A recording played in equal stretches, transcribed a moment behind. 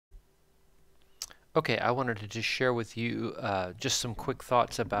Okay, I wanted to just share with you just some quick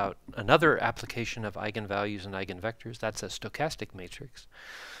thoughts about another application of eigenvalues and eigenvectors. That's a stochastic matrix.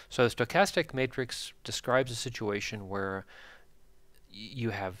 So a stochastic matrix describes a situation where you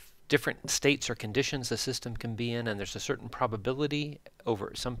have different states or conditions the system can be in, and there's a certain probability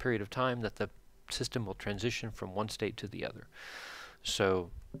over some period of time that the system will transition from one state to the other.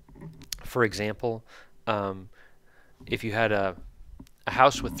 So, for example, if you had a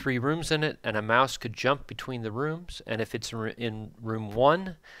house with 3 rooms in it, and a mouse could jump between the rooms, and if it's in room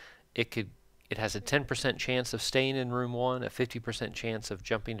 1, it has a 10% chance of staying in room 1, a 50% chance of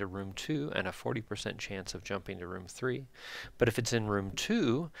jumping to room 2, and a 40% chance of jumping to room 3. But if it's in room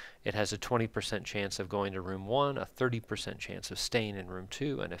 2, it has a 20% chance of going to room 1, a 30% chance of staying in room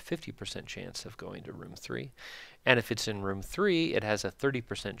 2, and a 50% chance of going to room 3. And if it's in room 3, it has a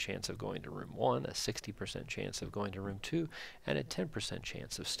 30% chance of going to room 1, a 60% chance of going to room 2, and a 10%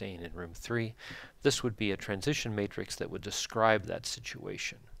 chance of staying in room 3. This would be a transition matrix that would describe that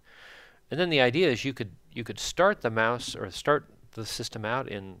situation. And then the idea is you could start the mouse or start the system out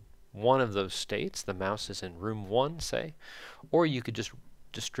in one of those states. The mouse is in room 1, say, or you could just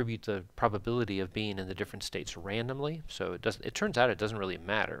distribute the probability of being in the different states randomly. So it turns out it doesn't really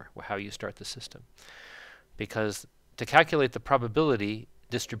matter how you start the system, because to calculate the probability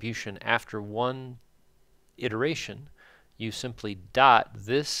distribution after one iteration, you simply dot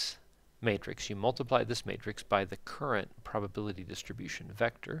this matrix. You multiply this matrix by the current probability distribution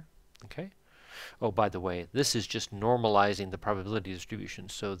vector. Okay. Oh, by the way, this is just normalizing the probability distribution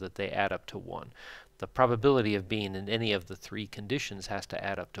so that they add up to 1. The probability of being in any of the 3 conditions has to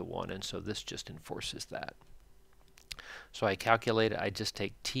add up to 1, and so this just enforces that. So I calculate it. I just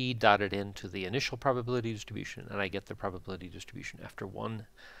take t dotted into the initial probability distribution, and I get the probability distribution after one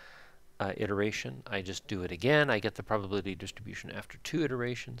iteration. I just do it again. I get the probability distribution after 2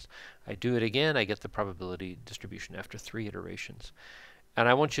 iterations. I do it again. I get the probability distribution after 3 iterations. And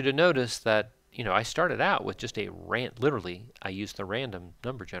I want you to notice that, I started out with just literally, I used the random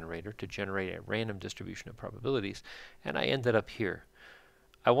number generator to generate a random distribution of probabilities, and I ended up here.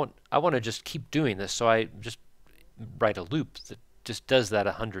 I want to just keep doing this, so I just write a loop that just does that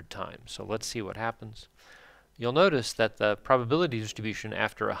 100 times. So let's see what happens. You'll notice that the probability distribution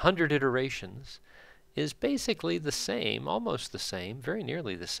after 100 iterations is basically the same, almost the same, very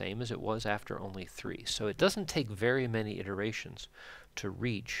nearly the same as it was after only 3. So it doesn't take very many iterations to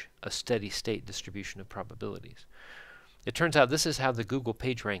reach a steady state distribution of probabilities. It turns out this is how the Google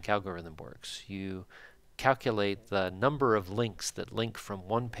PageRank algorithm works. You calculate the number of links that link from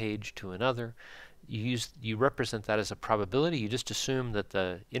one page to another. You represent that as a probability. You just assume that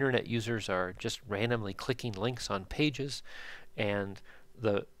the internet users are just randomly clicking links on pages, and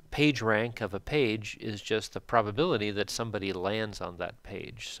the page rank of a page is just the probability that somebody lands on that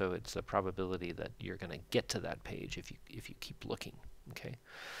page. So it's the probability that you're going to get to that page if you keep looking. Okay,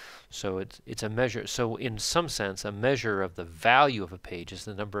 so it's a measure. So in some sense, a measure of the value of a page is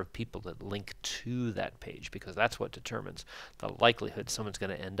the number of people that link to that page, because that's what determines the likelihood someone's going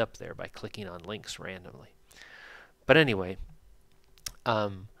to end up there by clicking on links randomly. But anyway,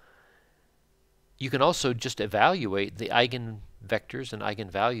 you can also just evaluate the eigenvectors and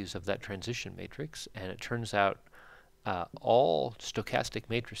eigenvalues of that transition matrix, and it turns out all stochastic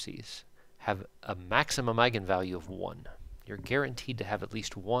matrices have a maximum eigenvalue of 1. You're guaranteed to have at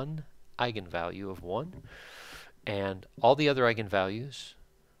least one eigenvalue of 1, and all the other eigenvalues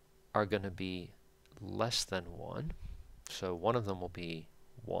are going to be less than 1. So one of them will be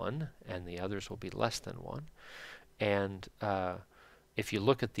 1, and the others will be less than 1. And if you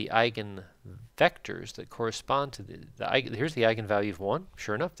look at the eigenvectors that correspond to here's the eigenvalue of 1.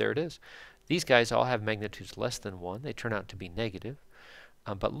 Sure enough, there it is. These guys all have magnitudes less than 1. They turn out to be negative.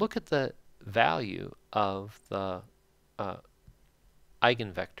 But look at the value of the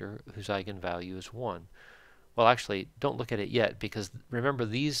eigenvector whose eigenvalue is 1. Well, actually, don't look at it yet, because remember,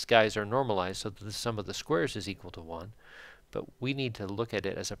 these guys are normalized so that the sum of the squares is equal to 1. But we need to look at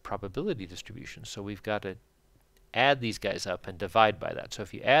it as a probability distribution, so we've got to add these guys up and divide by that. So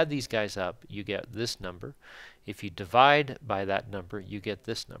if you add these guys up, you get this number. If you divide by that number, you get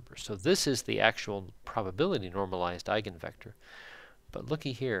this number. So this is the actual probability normalized eigenvector. But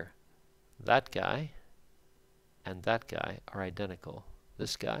looky here, that guy and that guy are identical.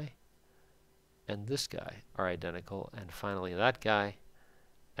 This guy and this guy are identical, and finally that guy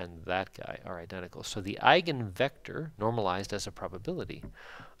and that guy are identical. So the eigenvector normalized as a probability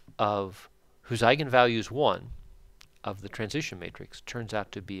of whose eigenvalue is 1 of the transition matrix turns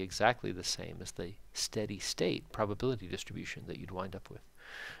out to be exactly the same as the steady state probability distribution that you'd wind up with.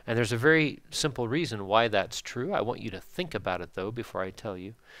 And there's a very simple reason why that's true. I want you to think about it, though, before I tell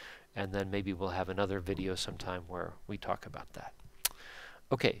you. and then maybe we'll have another video sometime where we talk about that.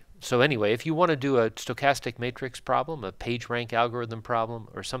 Okay, so anyway, if you want to do a stochastic matrix problem, a page rank algorithm problem,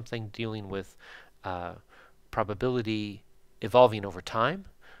 or something dealing with probability evolving over time,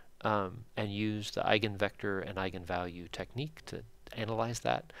 and use the eigenvector and eigenvalue technique to analyze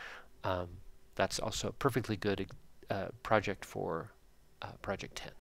that, that's also a perfectly good project for Project 10.